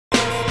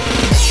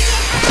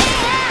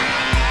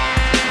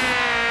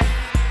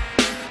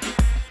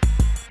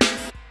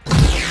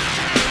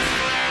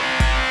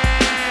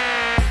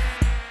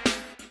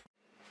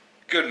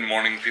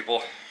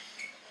people.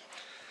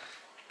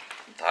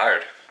 I'm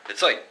tired.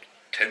 It's like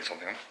 10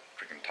 something. I'm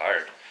freaking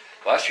tired.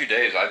 The last few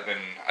days I've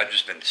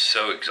just been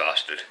so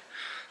exhausted.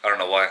 I don't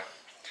know why.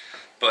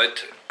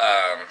 But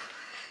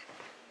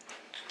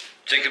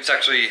Jacob's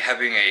actually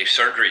having a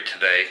surgery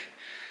today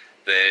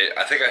that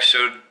I think I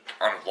showed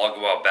on a vlog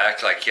a while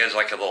back. Like, he has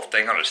like a little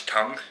thing on his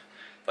tongue,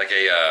 like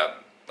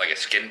a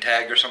skin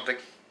tag or something.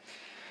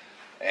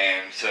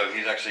 And so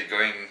he's actually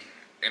going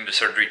into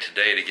surgery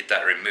today to get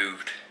that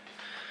removed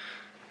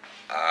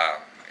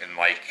in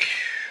like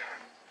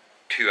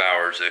 2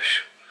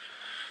 hours-ish.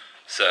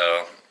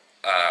 So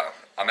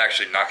I'm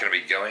actually not going to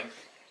be going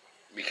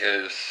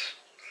because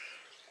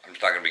I'm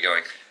just not going to be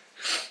going.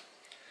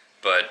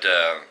 But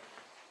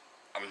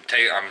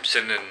I'm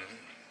sending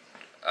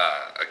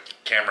a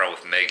camera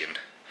with Megan,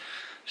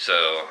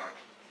 so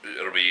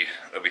it'll be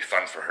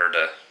fun for her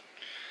to.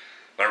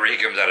 Whenever he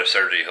comes out of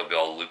surgery, he'll be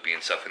all loopy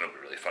and stuff, and it'll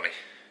be really funny.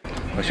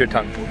 What's your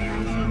tongue?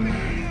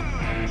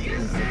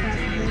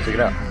 Stick it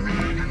out.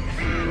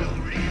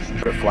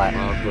 Put it flat.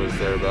 I'll put it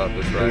there about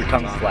this right. Put your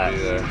tongue flat.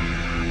 There.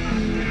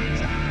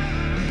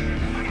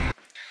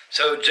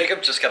 So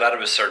Jacob just got out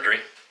of his surgery,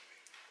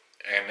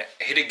 and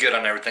he did good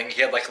on everything.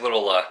 He had like a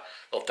little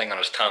thing on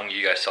his tongue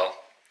you guys saw,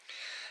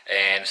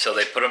 and so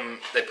they put him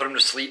to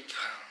sleep,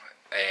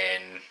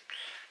 and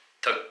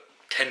took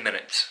 10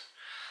 minutes.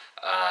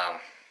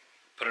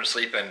 Put him to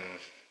sleep and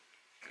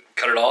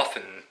cut it off,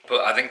 and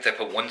I think they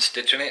put 1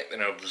 stitch in it,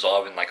 and it'll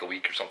dissolve in like a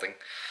week or something.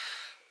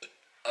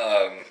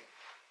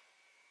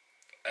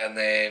 And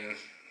then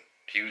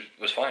he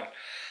was fine.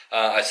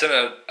 I sent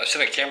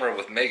a camera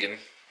with Megan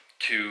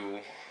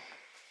to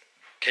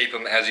tape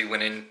him as he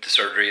went into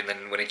surgery, and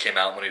then when he came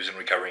out, when he was in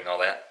recovery and all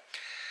that.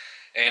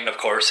 And of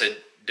course,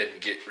 it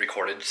didn't get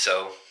recorded,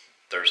 so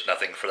there's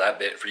nothing for that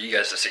bit for you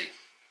guys to see.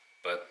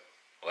 But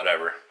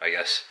whatever, I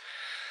guess.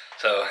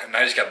 So, and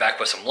I just got back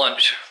with some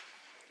lunch.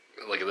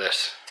 Look at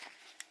this.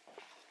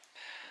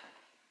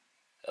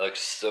 It looks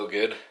so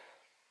good.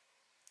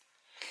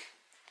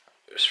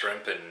 There's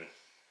shrimp and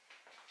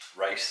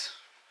rice.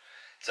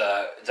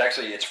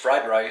 It's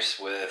fried rice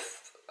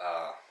with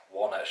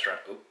walnut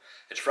shrimp. Oop.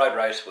 It's fried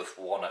rice with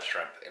walnut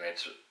shrimp, and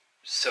it's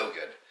so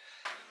good.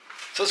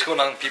 So what's going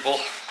on, people?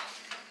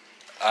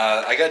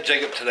 I got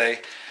Jacob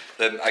today.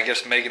 Then I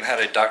guess Megan had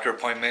a doctor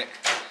appointment,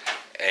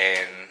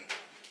 and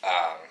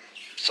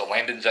so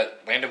Landon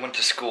went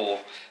to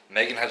school.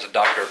 Megan has a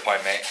doctor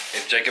appointment.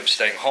 If Jacob's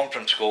staying home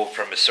from school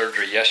from his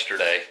surgery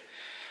yesterday,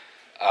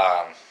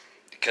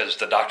 because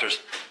the doctors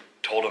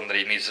told him that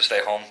he needs to stay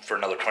home for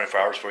another 24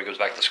 hours before he goes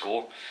back to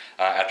school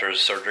after his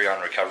surgery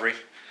on recovery.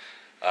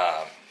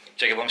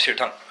 Jacob, let me see your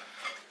tongue.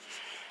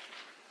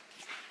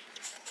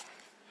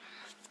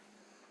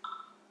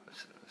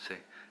 Let's see.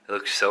 It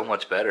looks so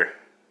much better.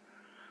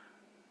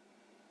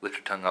 Lift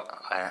your tongue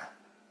up.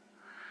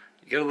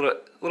 You get a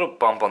little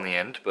bump on the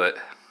end, but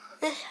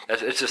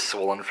it's just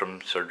swollen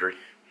from surgery.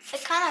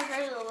 It kind of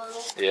hurts a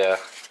little. Yeah.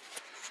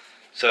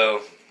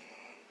 So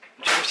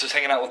Jacob's just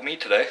hanging out with me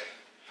today.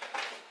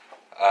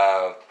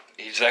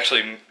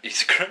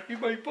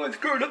 My boy's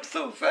growing up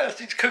so fast.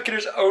 He's cooking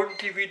his own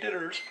TV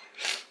dinners,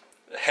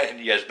 and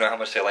you guys know how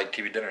much I like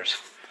TV dinners.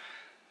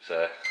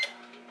 So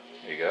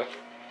there you go.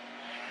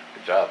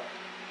 Good job.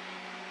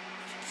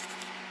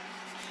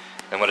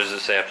 And what does it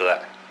say after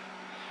that?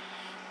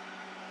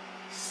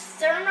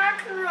 Stir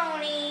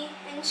macaroni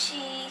and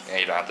cheese. Yeah,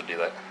 you don't have to do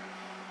that.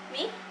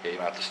 Me? Yeah, you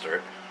don't have to stir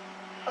it.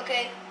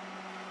 Okay.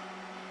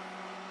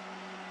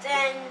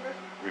 Then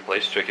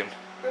Replace chicken.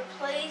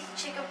 Replace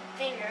chicken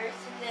fingers,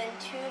 and then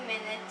 2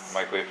 minutes.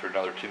 Microwave for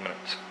another 2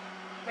 minutes.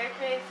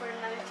 Microwave for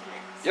another 2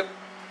 minutes. Yep.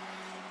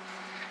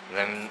 And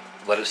then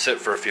let it sit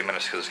for a few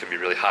minutes because it's going to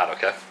be really hot,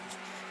 okay?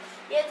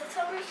 Yeah, the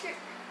temperature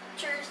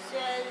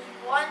says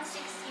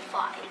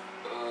 165.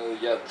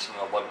 Yeah, it's an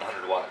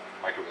 1100 watt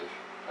microwave.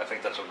 I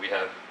think that's what we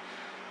have.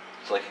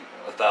 It's like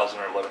 1000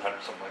 or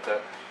 1100, something like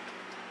that.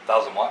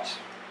 1000 watts.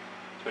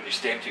 So when you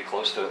stand too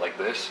close to it like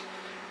this,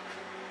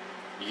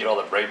 you get all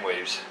the brain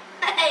waves.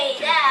 Hey,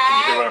 Can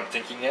Dad! you hear what I'm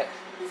thinking yet?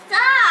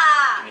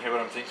 Stop! Can you hear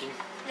what I'm thinking?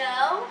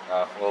 No.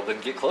 Well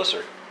then get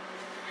closer.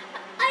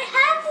 I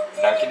have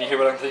to. Now can you hear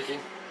what I'm thinking?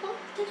 Well,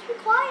 just be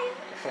quiet.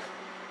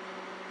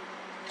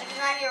 I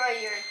cannot hear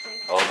what you're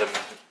thinking. Oh,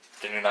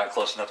 then you're not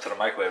close enough to the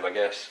microwave, I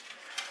guess.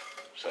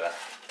 So,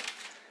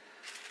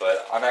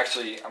 but I'm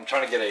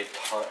trying to get a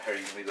ton. Here,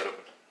 you can leave that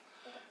open,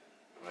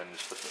 and then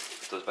just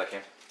put those back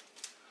in.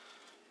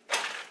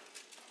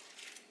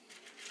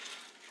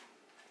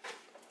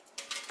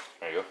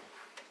 There you go.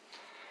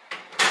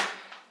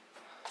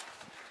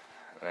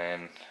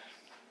 And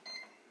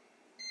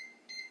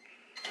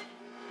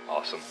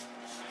awesome.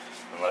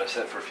 And let it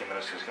sit for a few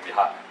minutes because it's gonna be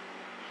hot.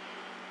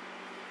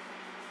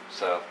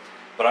 So,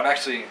 but I'm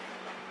actually.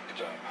 Good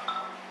job.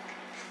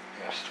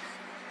 Yes.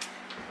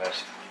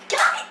 Missed.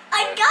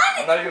 I got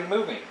it! I'm not even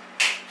moving.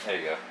 There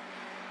you go.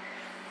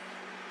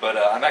 But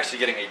I'm actually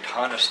getting a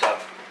ton of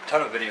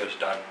videos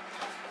done.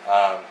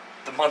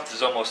 The month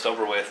is almost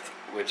over with,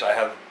 which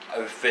I've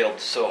failed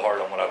so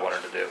hard on what I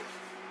wanted to do.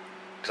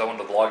 Because I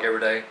wanted to vlog every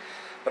day,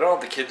 But I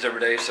don't have the kids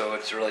every day, so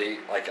it's really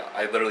like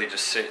I literally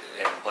just sit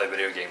and play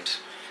video games,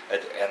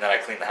 and then I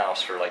clean the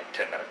house for like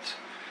 10 minutes.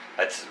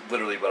 That's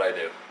literally what I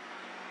do.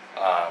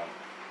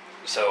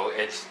 So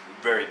it's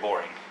very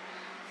boring.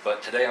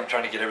 But today I'm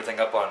trying to get everything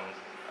up on.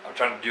 I'm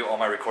trying to do all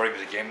my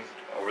recordings again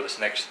over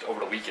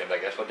the weekend. I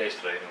guess. What day is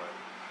today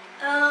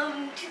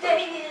anyway?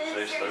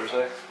 Today's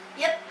Thursday.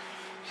 Yep.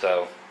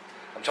 So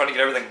I'm trying to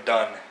get everything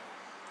done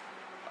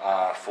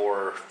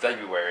for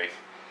February,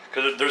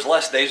 because there's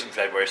less days in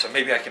February, so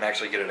maybe I can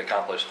actually get it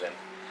accomplished then.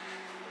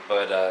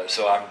 But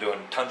so I'm doing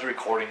tons of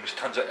recordings,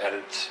 tons of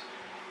edits,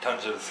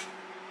 tons of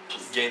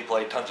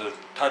gameplay, tons. And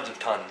tons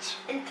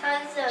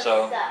of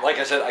So, stuff. like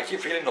I said, I keep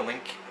forgetting to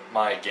link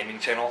my gaming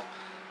channel,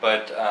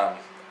 but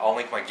I'll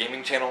link my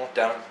gaming channel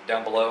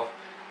down below.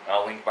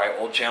 I'll link my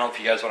old channel if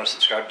you guys want to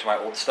subscribe to my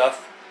old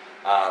stuff.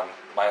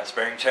 My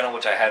Unsparing channel,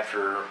 which I had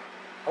for,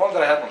 how long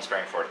did I have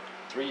Unsparing for?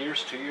 3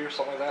 years, 2 years,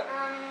 something like that.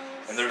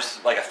 And there's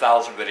like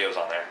 1,000 videos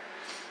on there.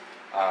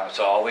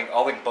 So I'll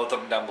link both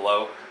of them down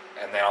below,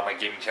 and then on my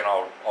gaming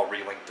channel I'll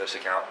relink this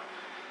account.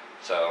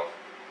 So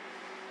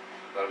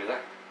that'll be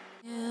that.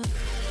 Yeah.